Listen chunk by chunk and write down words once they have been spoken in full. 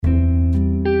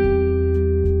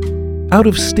Out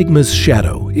of Stigma's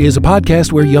Shadow is a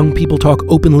podcast where young people talk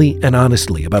openly and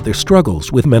honestly about their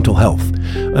struggles with mental health.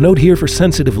 A note here for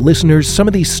sensitive listeners, some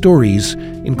of these stories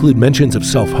include mentions of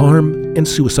self-harm and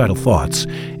suicidal thoughts,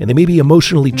 and they may be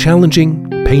emotionally challenging,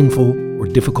 painful, or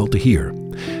difficult to hear.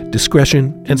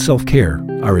 Discretion and self-care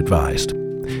are advised.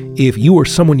 If you or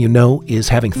someone you know is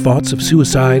having thoughts of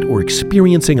suicide or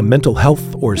experiencing a mental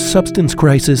health or substance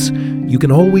crisis, you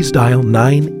can always dial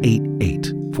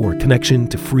 988 for a connection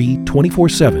to free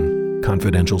 24/7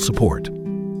 confidential support.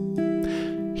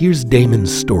 Here's Damon's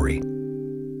story.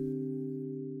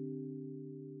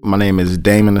 My name is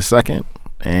Damon II,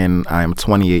 and I am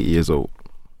 28 years old.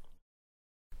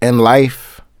 In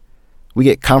life, we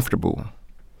get comfortable.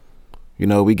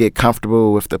 We get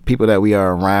comfortable with the people that we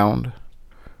are around.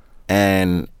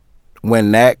 And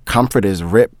when that comfort is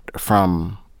ripped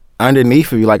from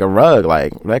underneath of you like a rug,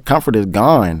 like that comfort is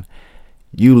gone,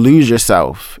 you lose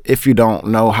yourself if you don't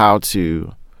know how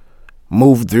to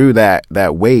move through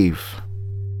that wave.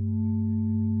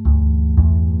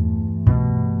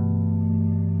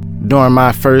 During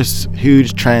my first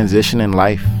huge transition in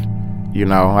life,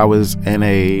 I was in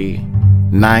a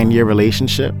 9-year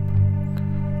relationship,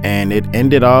 and it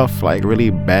ended off like really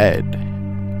bad.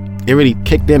 It really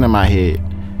kicked in my head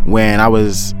when I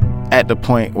was at the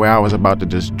point where I was about to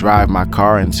just drive my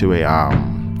car into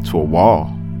a wall.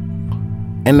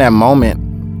 In that moment,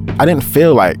 I didn't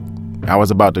feel like I was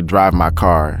about to drive my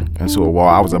car into a wall.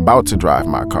 I was about to drive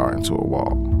my car into a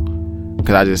wall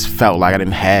because I just felt like I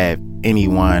didn't have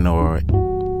anyone or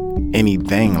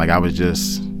anything. Like I was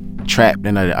just trapped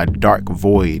in a dark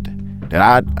void that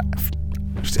I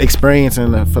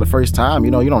experiencing for the first time. You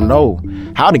don't know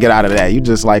how to get out of that. You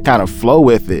just like kind of flow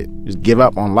with it. Just give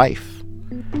up on life.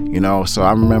 So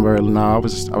I remember, I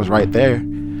was right there.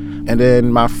 And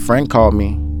then my friend called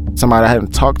me, somebody I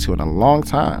hadn't talked to in a long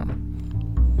time.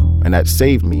 And that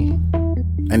saved me.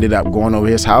 Ended up going over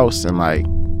his house and like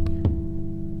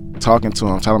talking to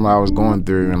him, telling him what I was going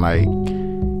through, and like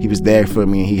he was there for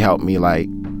me and he helped me like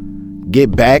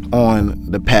get back on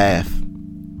the path.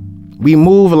 We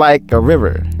move like a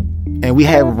river, and we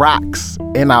have rocks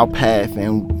in our path.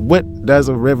 And what does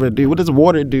a river do? What does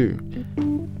water do?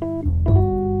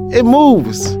 It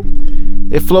moves.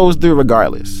 It flows through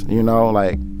regardless,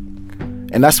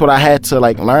 and that's what I had to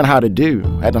like learn how to do.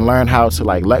 I had to learn how to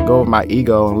like let go of my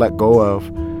ego and let go of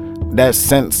that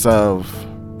sense of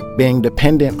being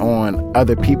dependent on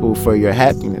other people for your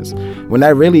happiness, when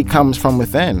that really comes from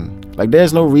within. Like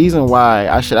there's no reason why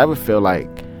I should ever feel like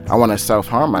I want to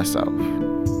self-harm myself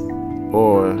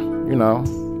or,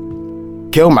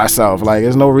 kill myself. Like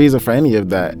there's no reason for any of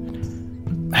that.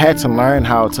 I had to learn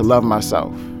how to love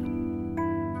myself.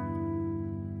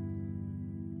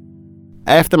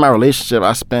 After my relationship,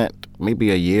 I spent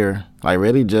maybe a year, like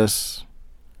really just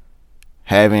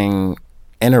having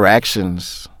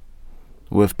interactions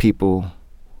with people,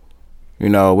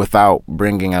 without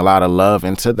bringing a lot of love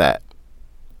into that,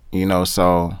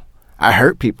 so I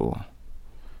hurt people,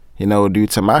 due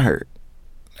to my hurt.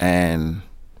 And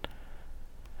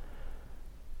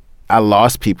I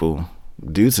lost people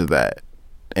due to that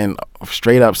in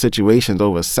straight up situations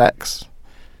over sex.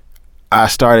 I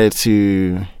started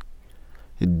to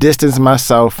distance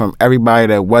myself from everybody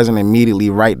that wasn't immediately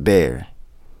right there.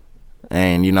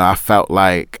 And, I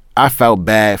felt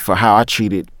bad for how I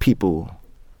treated people.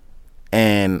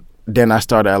 And then I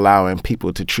started allowing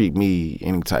people to treat me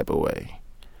any type of way.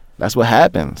 That's what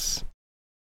happens.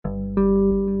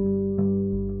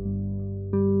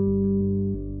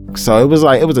 So it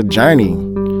was a journey.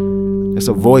 It's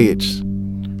a voyage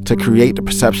to create the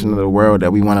perception of the world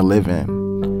that we want to live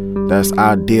in. That's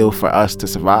ideal for us to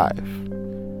survive.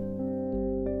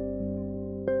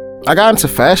 I got into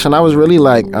fashion. I was really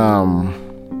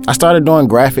I started doing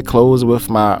graphic clothes with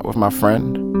my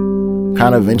friend.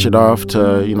 Kind of ventured off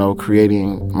to,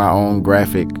 creating my own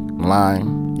graphic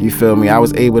line. You feel me? I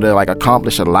was able to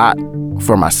accomplish a lot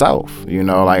for myself.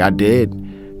 I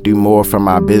did do more for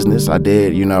my business. I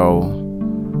did,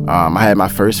 I had my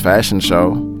first fashion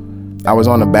show. I was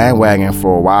on the bandwagon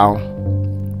for a while,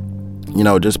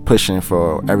 just pushing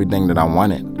for everything that I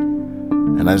wanted.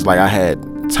 And it's like I had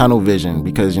tunnel vision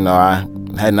because, I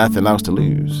had nothing else to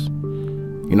lose.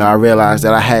 I realized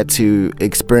that I had to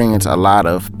experience a lot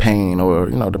of pain or,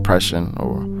 depression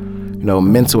or,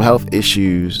 mental health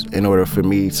issues in order for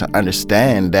me to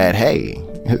understand that, hey,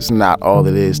 it's not all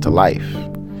it is to life.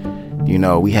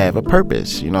 We have a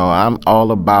purpose. I'm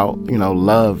all about,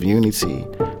 love, unity.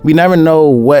 We never know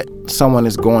what someone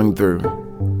is going through,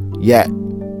 yet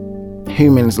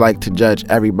humans like to judge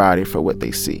everybody for what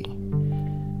they see.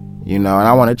 And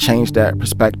I want to change that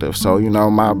perspective. So,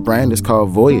 my brand is called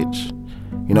Voyage.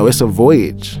 It's a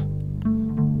voyage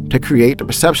to create the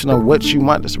perception of what you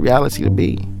want this reality to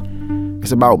be.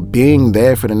 It's about being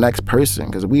there for the next person,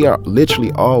 because we are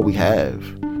literally all we have.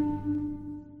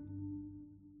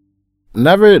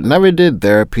 Never did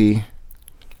therapy.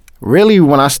 Really,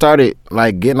 when I started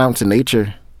getting out into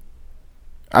nature,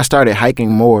 I started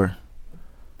hiking more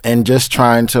and just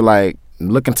trying to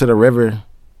look into the river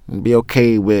and be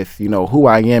okay with, who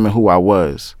I am and who I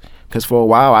was. Because for a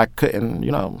while I couldn't,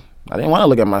 I didn't want to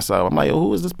look at myself. I'm like, yo,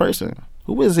 who is this person?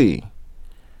 Who is he?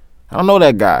 I don't know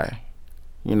that guy.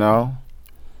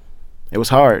 It was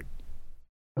hard.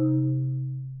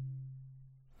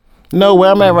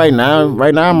 Where I'm at right now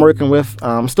I'm working with,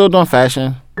 I'm still doing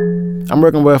fashion. I'm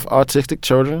working with autistic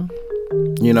children,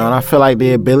 and I feel like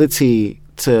the ability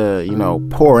to,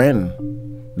 pour in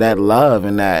that love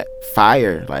and that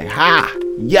fire,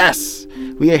 yes,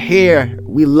 we are here,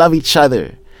 we love each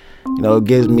other. It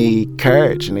gives me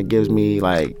courage, and it gives me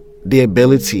the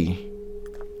ability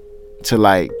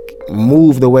to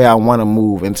move the way I want to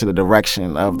move into the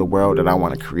direction of the world that I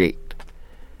want to create.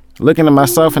 Looking at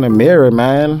myself in the mirror,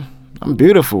 man, I'm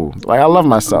beautiful. I love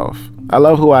myself. I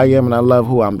love who I am, and I love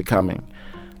who I'm becoming.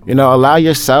 Allow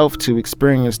yourself to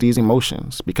experience these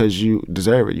emotions because you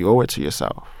deserve it. You owe it to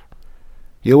yourself.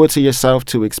 You owe it to yourself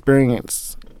to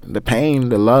experience the pain,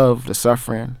 the love, the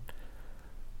suffering.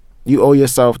 You owe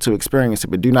yourself to experience it,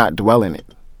 but do not dwell in it.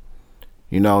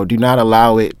 Do not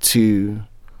allow it to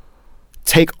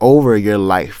take over your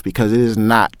life, because it is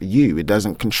not you. It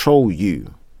doesn't control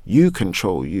you. You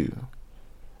control you.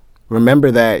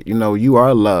 Remember that, you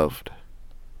are loved.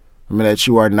 Remember that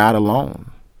you are not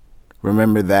alone.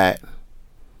 Remember that,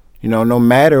 no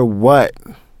matter what,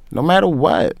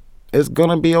 it's going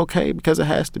to be okay, because it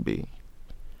has to be.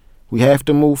 We have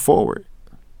to move forward.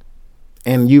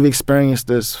 And you've experienced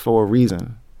this for a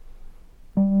reason.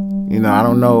 I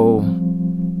don't know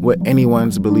what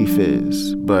anyone's belief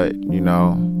is, but,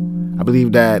 I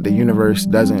believe that the universe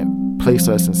doesn't place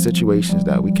us in situations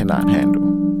that we cannot handle.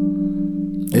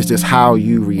 It's just how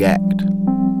you react.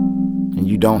 And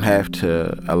you don't have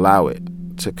to allow it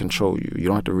to control you. You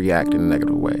don't have to react in a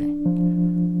negative way.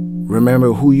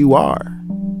 Remember who you are.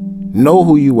 Know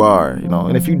who you are,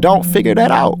 and if you don't, figure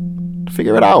that out.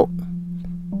 Figure it out.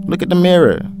 Look at the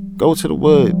mirror. Go to the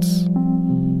woods.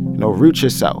 Root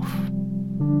yourself.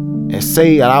 And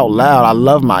say it out loud, I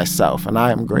love myself and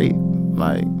I am great.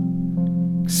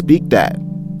 Speak that.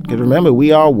 Because remember,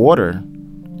 we are water.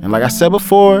 And like I said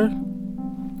before,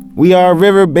 we are a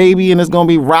river, baby, and there's going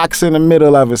to be rocks in the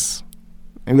middle of us.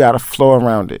 And we got to flow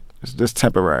around it. It's just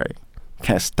temporary.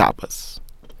 Can't stop us.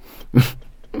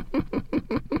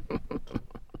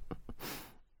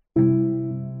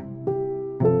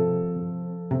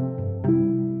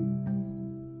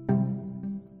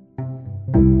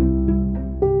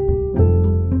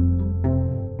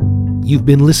 You've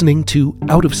been listening to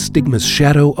Out of Stigma's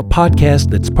Shadow, a podcast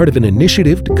that's part of an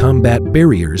initiative to combat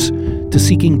barriers to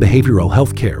seeking behavioral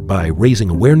health care by raising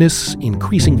awareness,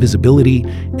 increasing visibility,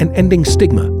 and ending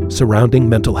stigma surrounding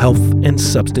mental health and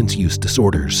substance use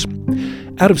disorders.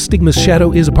 Out of Stigma's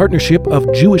Shadow is a partnership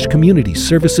of Jewish Community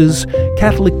Services,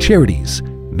 Catholic Charities,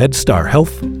 MedStar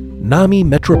Health, NAMI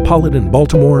Metropolitan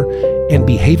Baltimore, and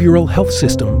Behavioral Health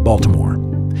System Baltimore.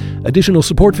 Additional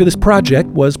support for this project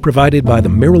was provided by the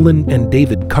Marilyn and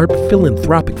David Karp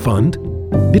Philanthropic Fund,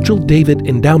 Mitchell David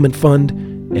Endowment Fund,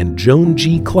 and Joan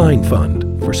G. Klein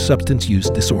Fund for Substance Use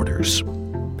Disorders.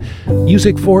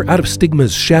 Music for Out of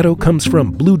Stigma's Shadow comes from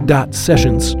Blue Dot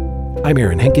Sessions. I'm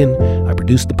Aaron Henkin. I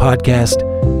produced the podcast.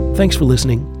 Thanks for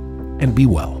listening, and be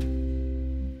well.